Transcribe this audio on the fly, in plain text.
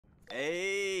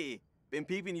Hey, been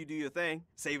peeping you do your thing,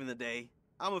 saving the day.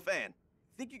 I'm a fan.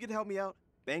 Think you could help me out?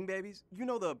 Bang babies, you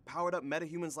know the powered-up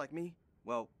metahumans like me?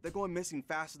 Well, they're going missing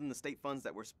faster than the state funds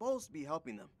that were supposed to be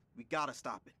helping them. We gotta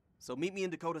stop it. So meet me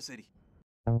in Dakota City.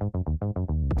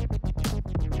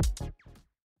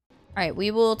 Alright,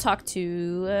 we will talk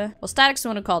to... well, Static's the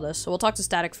one who called us, so we'll talk to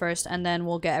Static first, and then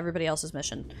we'll get everybody else's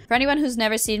mission. For anyone who's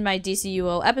never seen my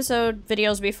DCUO episode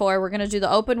videos before, we're gonna do the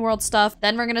open world stuff,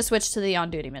 then we're gonna switch to the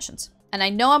on-duty missions. And I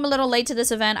know I'm a little late to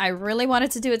this event. I really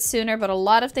wanted to do it sooner, but a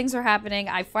lot of things are happening.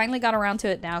 I finally got around to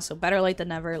it now, so better late than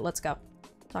never. Let's go.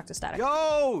 Talk to Static.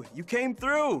 Yo! You came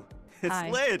through! It's Hi.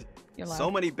 lit! You're loud. So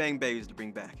many bang babies to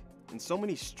bring back, and so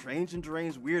many strange and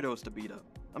deranged weirdos to beat up.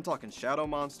 I'm talking shadow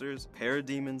monsters,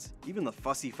 parademons, even the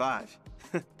Fussy Five.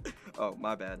 Oh,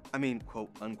 my bad. I mean, quote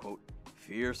unquote,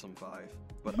 fearsome five.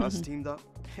 But us teamed up,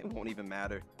 it won't even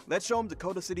matter. Let's show them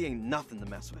Dakota City ain't nothing to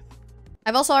mess with.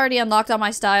 I've also already unlocked all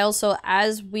my styles, so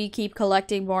as we keep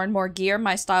collecting more and more gear,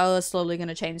 my style is slowly going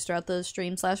to change throughout the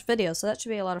stream/video, so that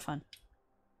should be a lot of fun.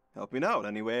 Helping out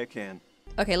any way I can.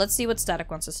 Okay, let's see what Static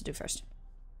wants us to do first.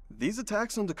 These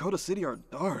attacks on Dakota City are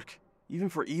dark, even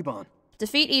for Ebon.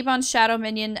 Defeat Ebon's Shadow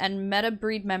Minion and Meta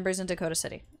Breed members in Dakota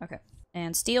City. Okay.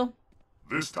 And Steel.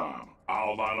 This time,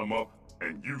 I'll line them up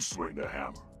and you swing the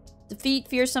hammer. Defeat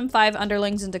Fearsome 5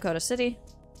 underlings in Dakota City.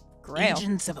 Grail.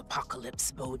 Agents of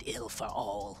Apocalypse bode ill for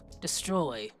all.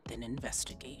 Destroy, then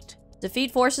investigate.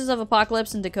 Defeat Forces of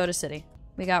Apocalypse in Dakota City.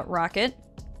 We got Rocket.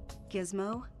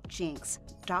 Gizmo, Jinx,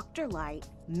 Dr. Light,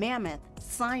 Mammoth,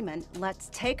 Simon,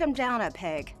 let's take them down a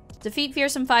peg. Defeat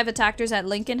Fearsome 5 attackers at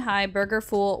Lincoln High, Burger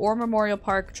Fool, or Memorial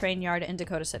Park Train Yard in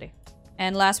Dakota City.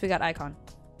 And last we got Icon.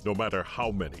 No matter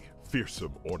how many,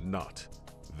 fearsome or not,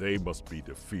 they must be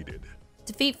defeated.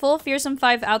 Defeat full Fearsome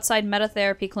 5 outside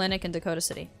Metatherapy Clinic in Dakota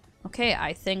City. Okay,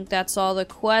 I think that's all the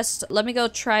quest. Let me go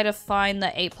try to find the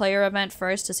 8-player event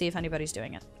first to see if anybody's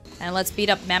doing it. And let's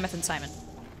beat up Mammoth and Simon.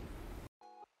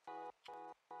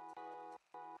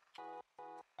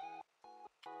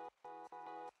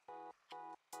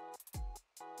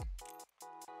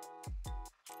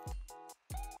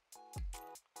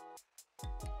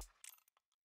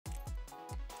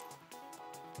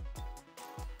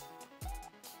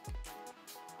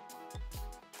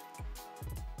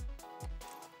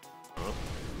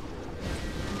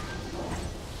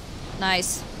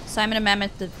 Nice. Simon and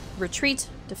Mammoth retreat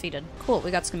defeated. Cool, we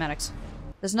got schematics.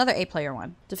 There's another 8-player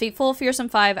one. Defeat full Fearsome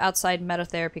 5 outside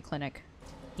Metatherapy Clinic.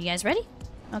 You guys ready?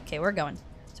 Okay, we're going.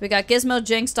 So we got Gizmo,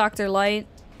 Jinx, Dr. Light.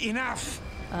 Enough!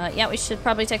 Yeah, we should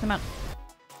probably take them out.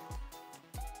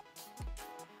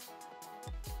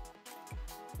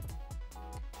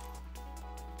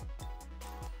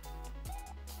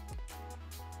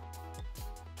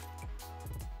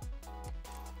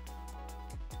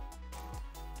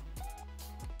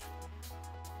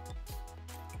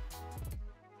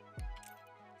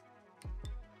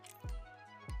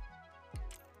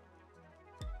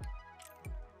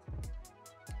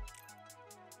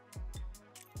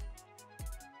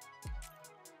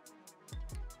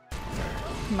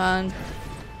 Come on.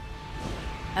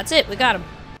 That's it, we got him.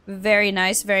 Very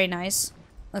nice, very nice.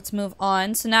 Let's move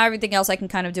on. So now everything else I can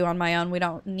kind of do on my own. We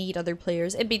don't need other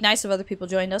players. It'd be nice if other people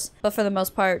joined us, but for the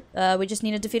most part, we just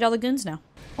need to defeat all the goons now.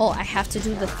 Oh, I have to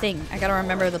do the thing. I gotta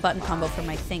remember the button combo for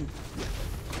my thing.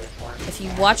 If you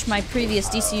watch my previous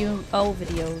DCUO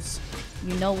videos,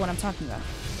 you know what I'm talking about.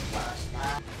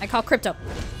 I call Crypto.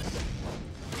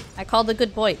 I call the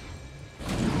good boy.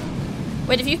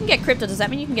 Wait, if you can get Crypto, does that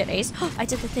mean you can get Ace? I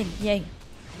did the thing. Yay.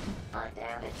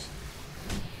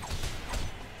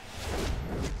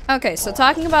 Okay, so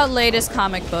talking about latest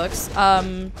comic books,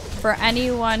 for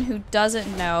anyone who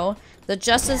doesn't know, the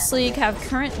Justice League have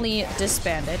currently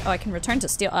disbanded. Oh, I can return to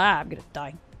Steel. Ah, I'm gonna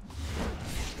die.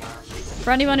 For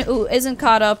anyone who isn't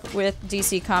caught up with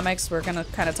DC Comics, we're gonna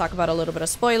kind of talk about a little bit of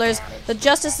spoilers. The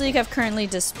Justice League have currently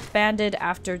disbanded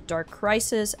after Dark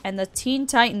Crisis, and the Teen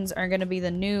Titans are gonna be the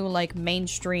new, like,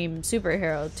 mainstream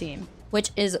superhero team,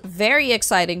 which is very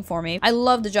exciting for me. I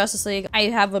love the Justice League. I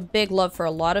have a big love for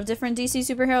a lot of different DC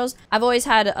superheroes. I've always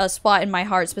had a spot in my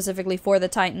heart specifically for the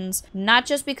Titans, not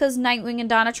just because Nightwing and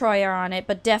Donna Troy are on it,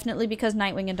 but definitely because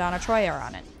Nightwing and Donna Troy are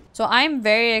on it. So I'm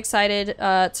very excited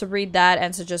to read that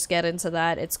and to just get into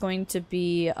that. It's going to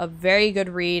be a very good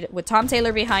read. With Tom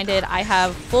Taylor behind it, I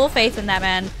have full faith in that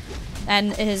man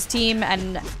and his team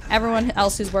and everyone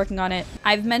else who's working on it.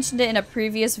 I've mentioned it in a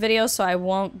previous video, so I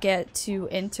won't get too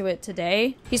into it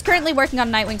today. He's currently working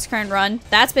on Nightwing's current run.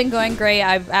 That's been going great.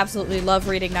 I've absolutely loved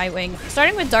reading Nightwing.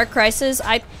 Starting with Dark Crisis,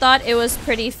 I thought it was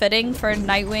pretty fitting for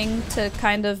Nightwing to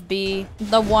kind of be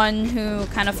the one who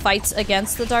kind of fights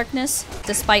against the darkness,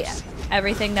 despite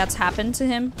everything that's happened to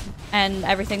him and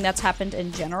everything that's happened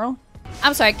in general.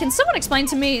 I'm sorry, can someone explain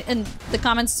to me in the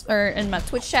comments or in my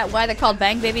Twitch chat why they're called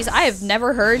bang babies? I have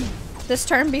never heard this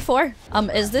term before.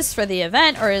 Is this for the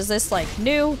event or is this like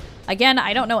new? Again,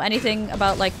 I don't know anything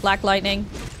about like Black Lightning.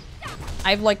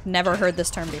 I've like never heard this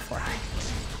term before.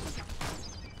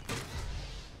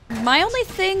 My only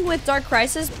thing with Dark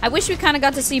Crisis, I wish we kind of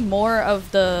got to see more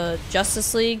of the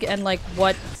Justice League and like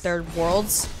what their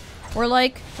worlds were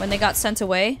like when they got sent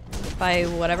away by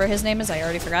whatever his name is. I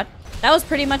already forgot. That was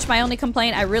pretty much my only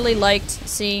complaint. I really liked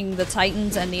seeing the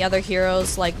Titans and the other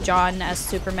heroes like John as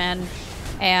Superman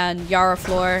and Yara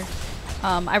Flor.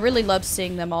 I really loved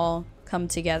seeing them all come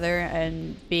together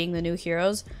and being the new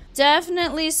heroes.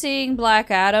 Definitely seeing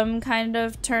Black Adam kind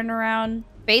of turn around.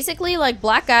 Basically, like,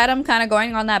 Black Adam kind of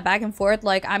going on that back and forth,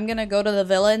 like, I'm gonna go to the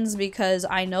villains because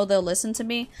I know they'll listen to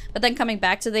me, but then coming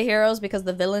back to the heroes because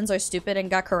the villains are stupid and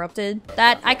got corrupted.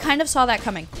 That, I kind of saw that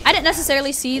coming. I didn't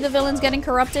necessarily see the villains getting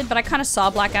corrupted, but I kind of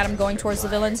saw Black Adam going towards the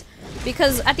villains,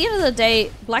 because at the end of the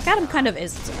day, Black Adam kind of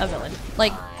is a villain.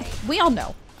 Like, we all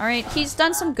know, alright? He's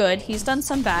done some good, he's done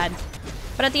some bad,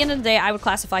 but at the end of the day, I would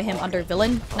classify him under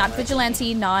villain, not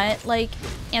vigilante, not, like,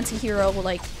 anti-hero,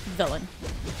 like, villain.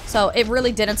 So it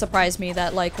really didn't surprise me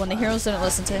that, like, when the heroes didn't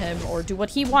listen to him or do what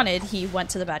he wanted, he went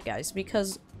to the bad guys.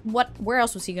 Because where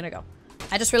else was he gonna go?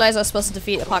 I just realized I was supposed to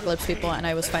defeat Apocalypse people and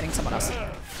I was fighting someone else.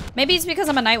 Maybe it's because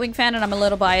I'm a Nightwing fan and I'm a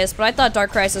little biased, but I thought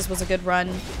Dark Crisis was a good run.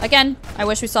 Again, I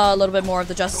wish we saw a little bit more of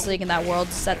the Justice League in that world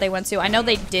that they went to. I know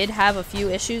they did have a few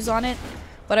issues on it,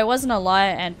 but it wasn't a lot,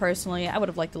 and personally, I would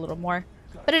have liked a little more.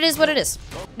 But it is what it is.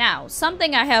 Now,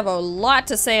 something I have a lot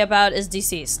to say about is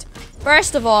Deceased.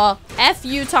 First of all, F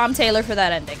you, Tom Taylor, for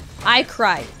that ending. I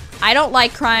cried. I don't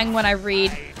like crying when I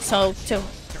read, so to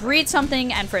read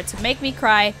something and for it to make me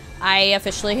cry, I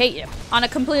officially hate you. On a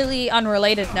completely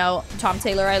unrelated note, Tom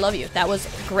Taylor, I love you. That was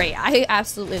great. I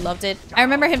absolutely loved it. I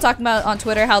remember him talking about on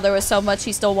Twitter how there was so much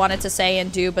he still wanted to say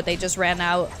and do, but they just ran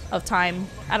out of time.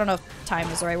 I don't know if time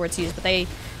is the right word to use, but they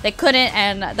couldn't,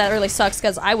 and that really sucks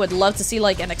because I would love to see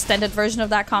like an extended version of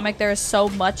that comic. There is so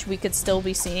much we could still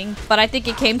be seeing, but I think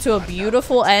it came to a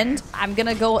beautiful end. I'm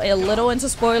gonna go a little into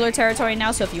spoiler territory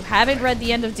now, so if you haven't read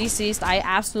the end of Deceased, I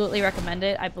absolutely recommend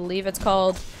it. I believe it's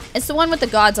called... It's the one with the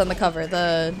gods on the cover,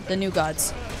 the new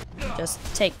gods. Just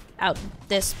take out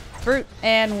this brute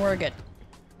and we're good.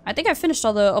 I think I finished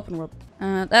all the open world.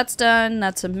 That's done,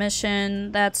 that's a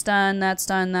mission, that's done, that's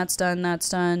done, that's done, that's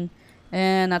done.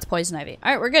 And that's Poison Ivy.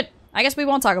 Alright, we're good. I guess we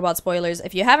won't talk about spoilers.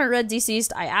 If you haven't read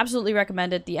Deceased, I absolutely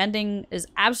recommend it. The ending is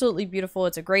absolutely beautiful.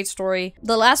 It's a great story.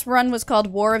 The last run was called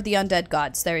War of the Undead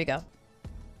Gods. There you go.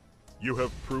 You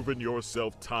have proven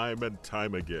yourself time and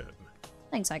time again.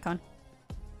 Thanks, Icon.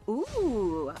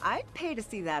 Ooh, I'd pay to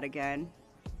see that again.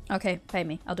 Okay, pay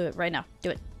me. I'll do it right now. Do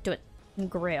it. Do it.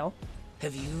 Grail.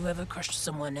 Have you ever crushed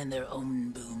someone in their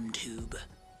own boom tube?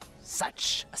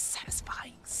 Such a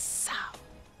satisfying sound.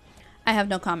 I have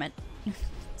no comment.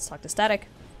 Let's talk to Static.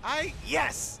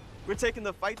 Yes! We're taking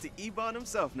the fight to Ebon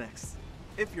himself next.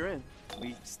 If you're in.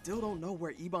 We still don't know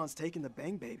where Ebon's taking the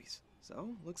Bang Babies. So,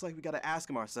 looks like we gotta ask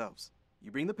him ourselves.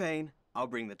 You bring the pain, I'll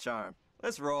bring the charm.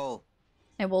 Let's roll.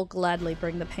 I will gladly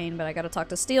bring the pain, but I gotta talk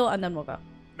to Steel and then we'll go.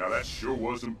 Now that sure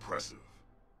was impressive.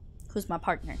 Who's my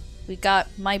partner? We got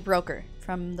my broker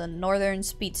from the Northern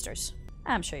Speedsters.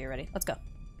 I'm sure you're ready. Let's go.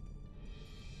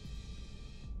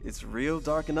 It's real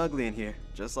dark and ugly in here,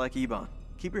 just like Ebon.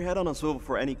 Keep your head on a swivel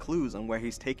for any clues on where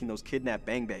he's taking those kidnapped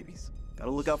Bang Babies.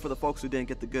 Gotta look out for the folks who didn't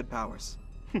get the good powers.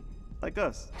 Like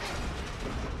us.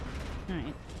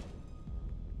 Alright.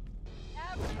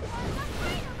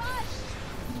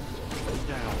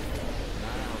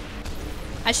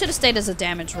 I should have stayed as a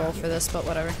damage roll for this, but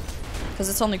whatever. Because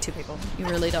it's only 2 people. You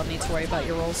really don't need to worry about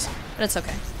your rolls. But it's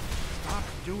okay. Stop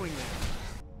doing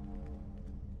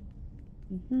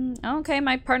that. Okay,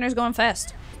 my partner's going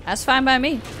fast. That's fine by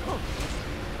me.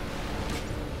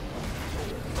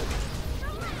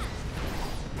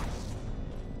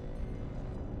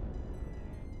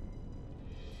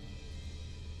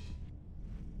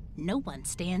 No one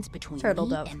stands between Turtle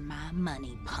me dove. and my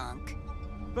money, punk.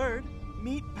 Bird,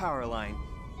 meet Powerline.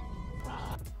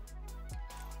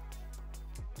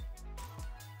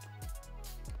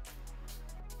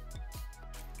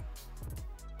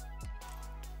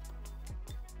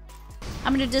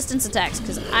 I'm gonna do distance attacks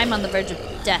because I'm on the verge of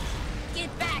death.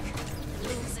 Get back,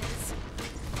 losers.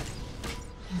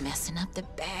 Messing up the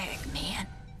bag, man.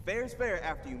 Fair's fair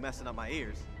after you messing up my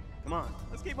ears. Come on,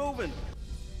 let's keep moving.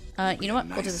 You know what?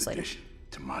 We'll do this later.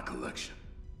 To my collection.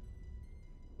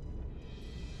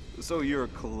 So you're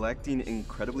collecting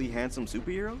incredibly handsome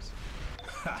superheroes?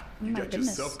 Ha! You my got goodness.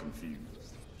 yourself confused.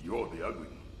 You're the ugly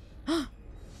one.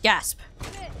 Gasp.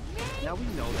 Now we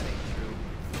know that ain't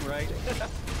true, right?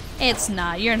 It's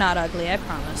not. You're not ugly, I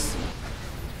promise.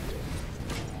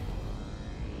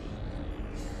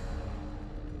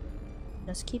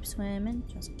 Just keep swimming.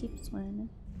 Just keep swimming.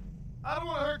 I don't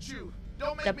want to hurt you.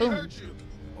 Don't make me Da-boom. hurt you.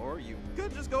 Or you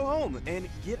could just go home and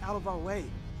get out of our way.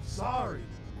 Sorry.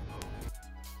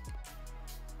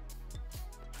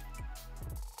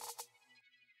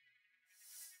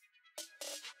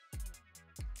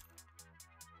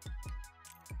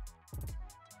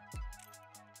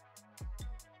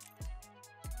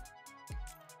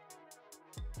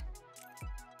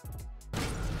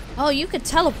 Oh, you could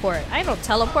teleport. I don't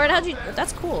teleport. How'd you?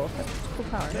 That's cool. That's a cool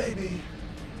power. Maybe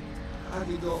I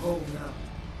can go home now.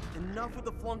 Enough with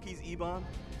the flunkies, Ebon.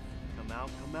 Come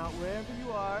out wherever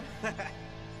you are.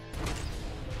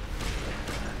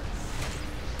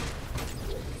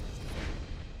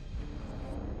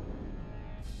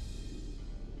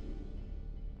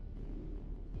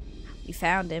 You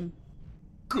found him.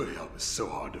 Good help is so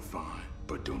hard to find,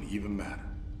 but don't even matter.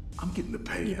 I'm getting the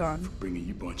payout Ebon. for bringing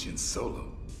you bunch in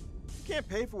solo. You can't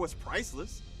pay for what's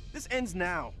priceless. This ends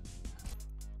now.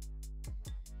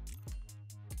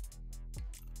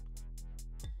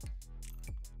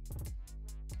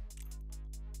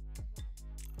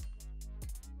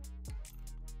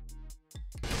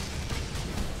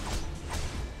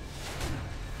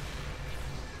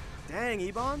 Dang,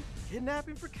 Ebon.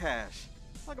 Kidnapping for cash.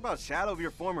 Talk about shadow of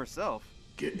your former self.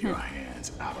 Get your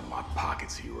hands out of my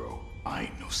pockets, hero. I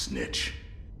ain't no snitch.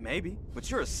 Maybe, but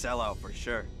you're a sellout for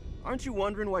sure. Aren't you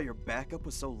wondering why your backup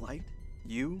was so light?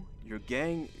 You, your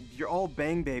gang, you're all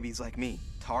bang babies like me.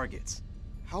 Targets.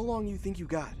 How long you think you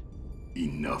got?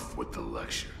 Enough with the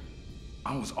lecture.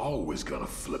 I was always gonna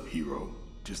flip hero.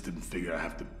 Just didn't figure I'd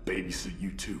have to babysit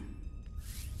you too.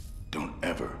 Don't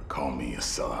ever call me a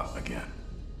sellout again.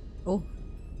 Oh.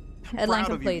 I'm Headline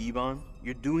proud complete. of you, Ebon.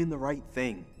 You're doing the right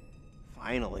thing.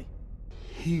 Finally.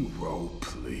 Hero,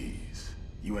 please.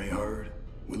 You ain't heard?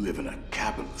 We live in a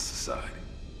capitalist society.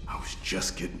 I was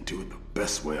just getting to it the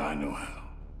best way I know how.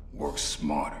 Work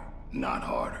smarter, not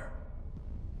harder.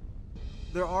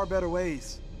 There are better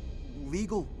ways.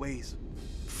 Legal ways.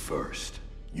 First,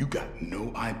 you got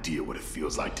no idea what it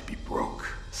feels like to be broke.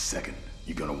 Second,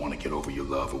 you're gonna want to get over your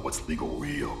love of what's legal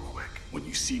real quick when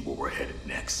you see where we're headed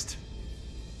next.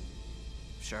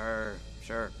 Sure.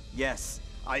 Yes.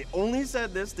 I only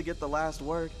said this to get the last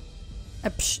word.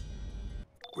 Psh.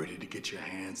 Ready to get your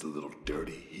hands a little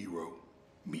dirty, hero?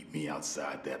 Meet me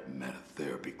outside that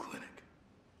meta-therapy clinic.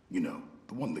 You know,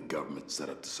 the one the government set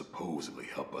up to supposedly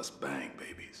help us bang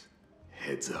babies.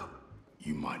 Heads up,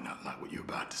 you might not like what you're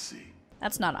about to see.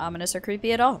 That's not ominous or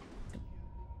creepy at all.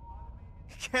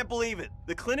 Can't believe it.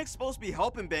 The clinic's supposed to be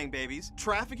helping bang babies,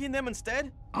 trafficking them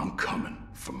instead? I'm coming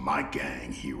for my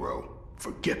gang, hero.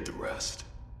 Forget the rest.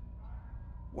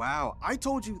 Wow, I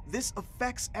told you this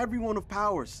affects everyone with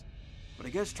powers. But I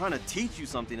guess trying to teach you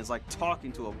something is like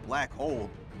talking to a black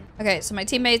hole. Okay, so my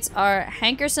teammates are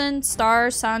Hankerson, Star,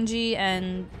 Sanji,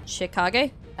 and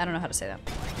Chikage. I don't know how to say that.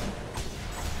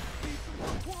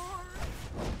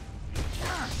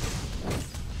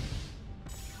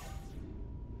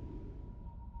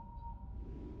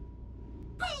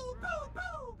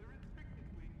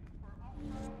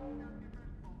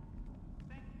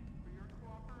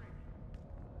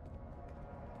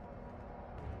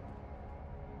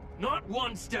 Not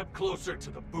one step closer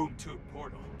to the boom tube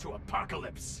portal to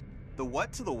apocalypse. The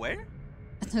what to the where?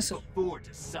 Before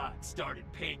Desaad started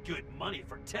paying good money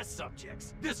for test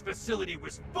subjects, this facility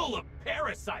was full of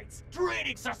parasites,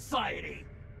 draining society.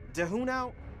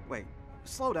 Dehunao? Wait,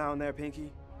 slow down there,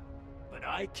 Pinky. But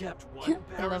I kept one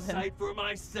I love him. parasite for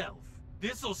myself.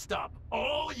 This'll stop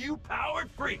all you powered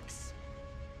freaks.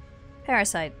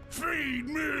 Parasite. Feed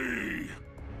me!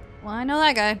 Well, I know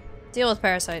that guy. Deal with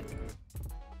Parasite.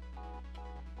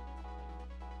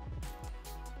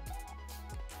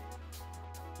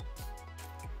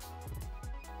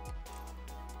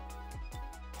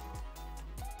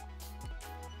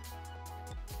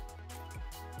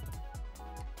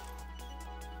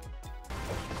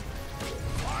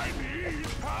 I need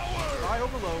power! I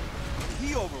overload.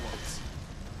 He overloads.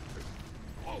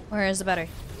 Where is the battery?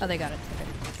 Oh, they got it. Okay.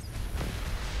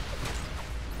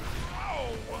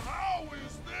 How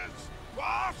is this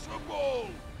possible?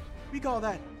 We call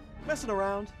that messing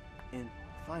around and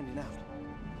finding out.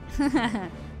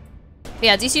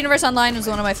 Yeah, DC Universe Online was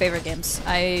one of my favorite games.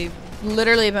 I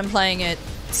literally have been playing it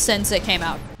since it came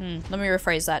out. Let me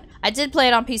rephrase that. I did play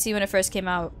it on PC when it first came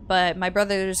out, but my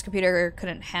brother's computer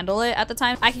couldn't handle it at the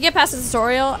time. I could get past the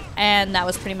tutorial, and that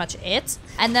was pretty much it.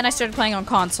 And then I started playing on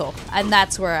console, and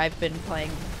that's where I've been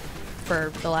playing for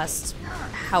the last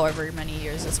however many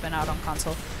years it's been out on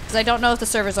console. Because I don't know if the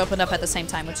servers opened up at the same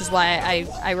time, which is why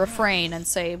I refrain and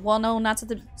say, well, no, not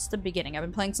since the beginning. I've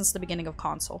been playing since the beginning of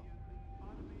console.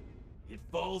 It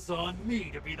falls on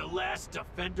me to be the last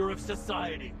defender of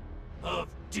society, of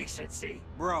decency.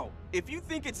 Bro, if you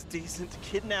think it's decent to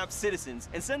kidnap citizens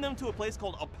and send them to a place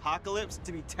called Apocalypse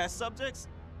to be test subjects,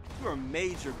 you're a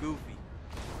major goofy.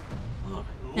 Oh,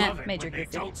 I Nah, love it major when they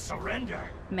goofy. don't surrender.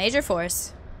 Major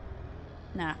Force.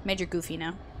 Nah, Major Goofy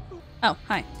now. Oh,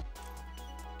 hi.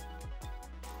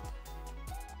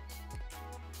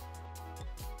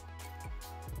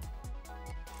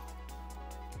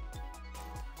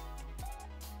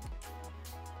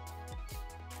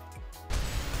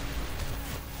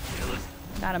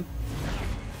 Got him.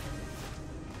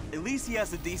 At least he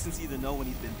has the decency to know when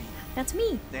he's been beaten. That's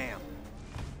me. Damn.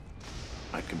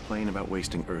 I'd complain about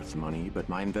wasting Earth money, but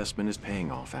my investment is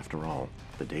paying off after all.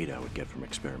 The data I would get from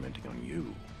experimenting on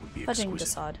you would be Fudging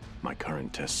exquisite. Desaad. My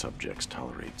current test subjects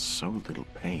tolerate so little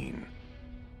pain.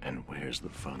 And where's the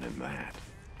fun in that?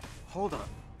 Hold on.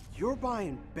 You're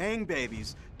buying bang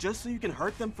babies just so you can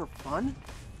hurt them for fun?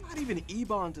 Not even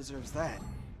Ebon deserves that.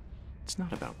 It's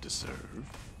not about deserve.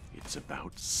 It's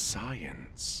about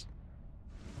science.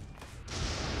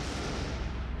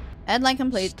 Headline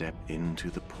complete. Step into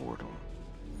the portal.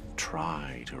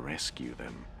 Try to rescue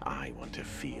them. I want to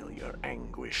feel your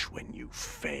anguish when you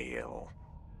fail.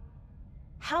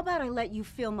 How about I let you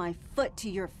feel my foot to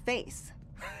your face?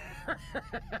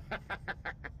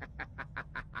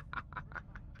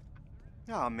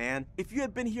 Aw, man. If you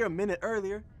had been here a minute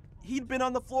earlier, he'd been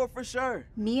on the floor for sure.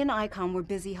 Me and Icon were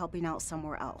busy helping out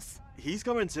somewhere else. He's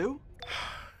coming too?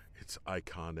 It's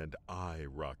Icon and I,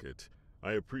 Rocket.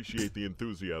 I appreciate the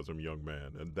enthusiasm, young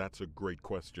man, and that's a great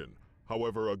question.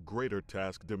 However, a greater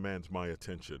task demands my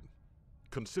attention.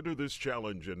 Consider this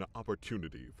challenge an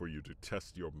opportunity for you to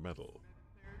test your mettle.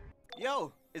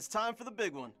 Yo, it's time for the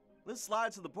big one. Let's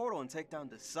slide to the portal and take down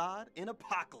Desaad in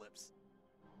Apocalypse.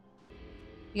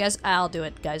 You guys, I'll do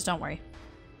it, guys. Don't worry.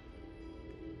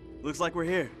 Looks like we're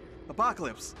here.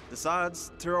 Apocalypse.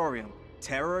 Desaad's terrarium.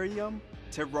 Terrarium?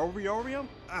 Terrorium?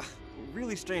 Ah,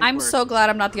 really strange I'm word. so glad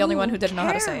I'm not the only one who didn't know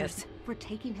how to say cares? it. We're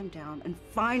taking him down and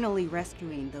finally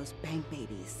rescuing those bang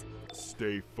babies.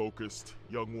 Stay focused,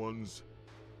 young ones.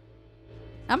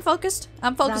 I'm focused.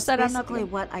 I'm focused That's that I'm not basically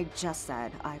what I just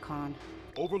said, Icon.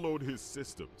 Overload his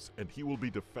systems, and he will be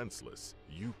defenseless.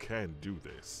 You can do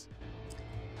this.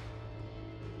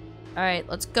 Alright,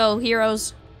 let's go,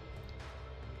 heroes.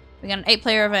 We got an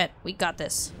 8-player event. We got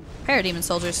this. Parademon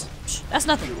soldiers. Psh, that's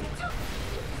nothing.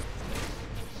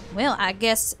 Well, I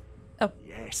guess... Oh,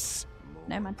 Yes, more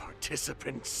Never mind.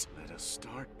 participants. Let us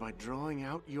start by drawing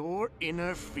out your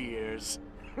inner fears.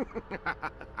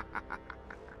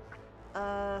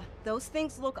 Those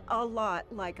things look a lot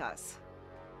like us.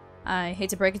 I hate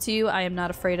to break it to you, I am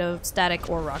not afraid of static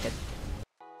or rocket.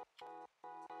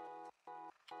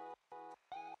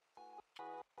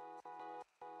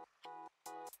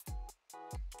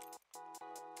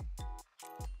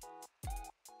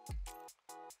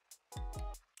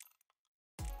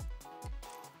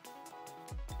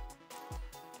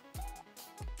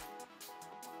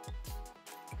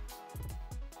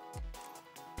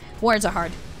 Words are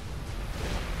hard.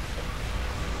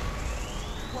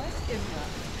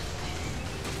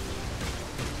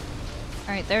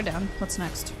 Alright, they're down. What's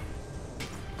next?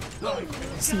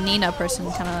 This Nina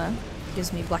person kind of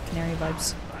gives me Black Canary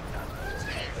vibes.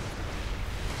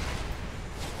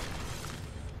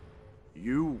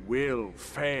 You will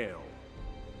fail.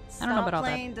 I don't know about all Stop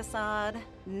that. playing, Desaad.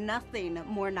 Nothing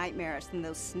more nightmarish than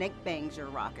those snake bangs you're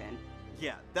rocking.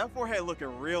 Yeah, that forehead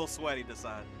looking real sweaty,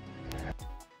 Desaad.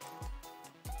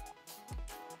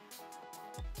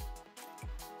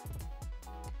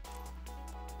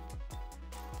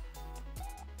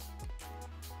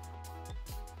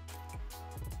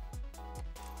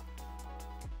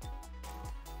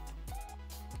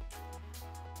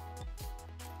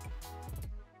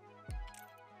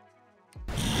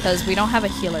 Because we don't have a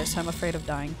healer, so I'm afraid of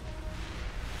dying.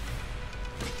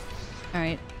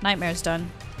 Alright, Nightmare's done.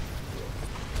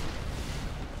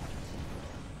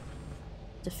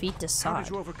 Defeat How did Desaad.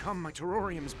 you overcome my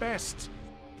terrarium's best?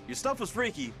 Your stuff was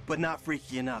freaky, but not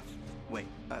freaky enough. Wait,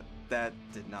 that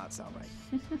did not sound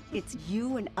right. It's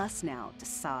you and us now,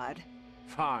 Desaad.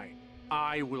 Fine.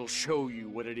 I will show you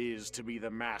what it is to be the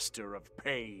master of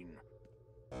pain.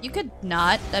 You could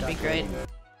not, that'd be great.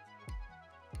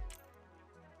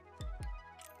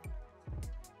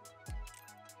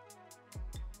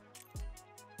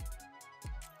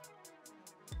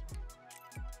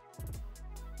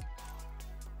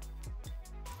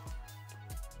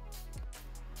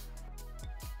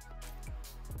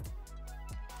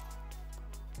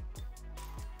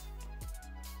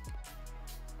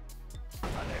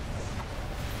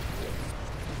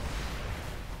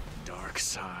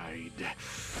 pride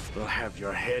will have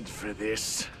your head for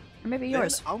this. Or maybe Then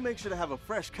yours. I'll make sure to have a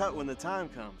fresh cut when the time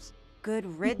comes. Good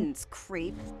riddance,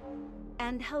 creep.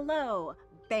 And hello,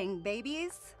 bang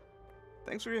babies.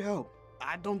 Thanks for your help.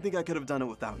 I don't think I could have done it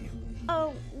without you.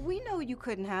 Oh, we know you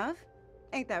couldn't have.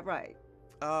 Ain't that right?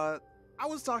 I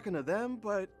was talking to them,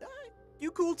 but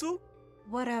you cool too?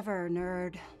 Whatever,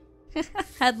 nerd.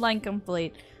 Headline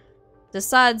complete.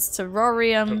 Decides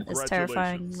terrarium is Congratulations,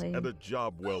 terrifyingly. and a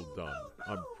job well done.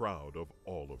 I'm proud of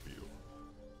all of you.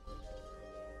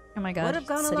 Oh my god, Would have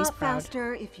gone a city's lot proud.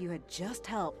 faster if you had just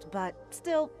helped, but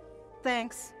still,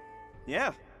 thanks.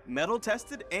 Yeah, metal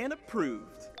tested and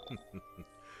approved.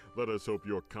 Let us hope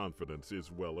your confidence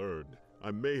is well earned.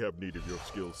 I may have needed your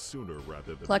skills sooner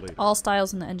rather than Collect later. all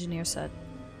styles in the engineer set.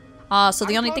 So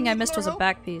the I'm only calling thing I you missed for was a help.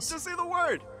 back piece. Just say the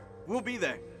word. We'll be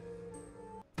there.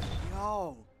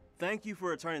 Yo, thank you for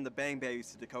returning the Bang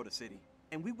Babies to Dakota City.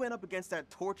 And we went up against that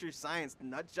torture science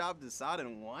nut job Desaad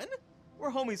and won?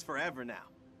 We're homies forever now.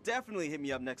 Definitely hit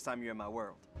me up next time you're in my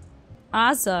world.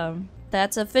 Awesome.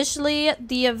 That's officially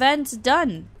the event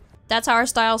done. That's how our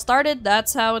style started.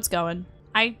 That's how it's going.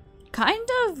 I kind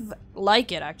of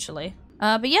like it, actually.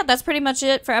 But yeah, that's pretty much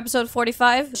it for episode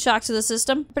 45, Shocks to the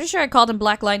System. Pretty sure I called him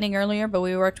Black Lightning earlier, but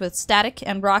we worked with Static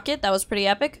and Rocket. That was pretty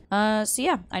epic. So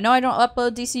yeah, I know I don't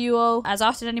upload DCUO as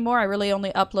often anymore. I really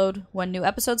only upload when new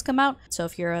episodes come out. So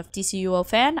if you're a DCUO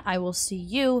fan, I will see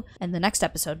you in the next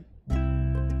episode.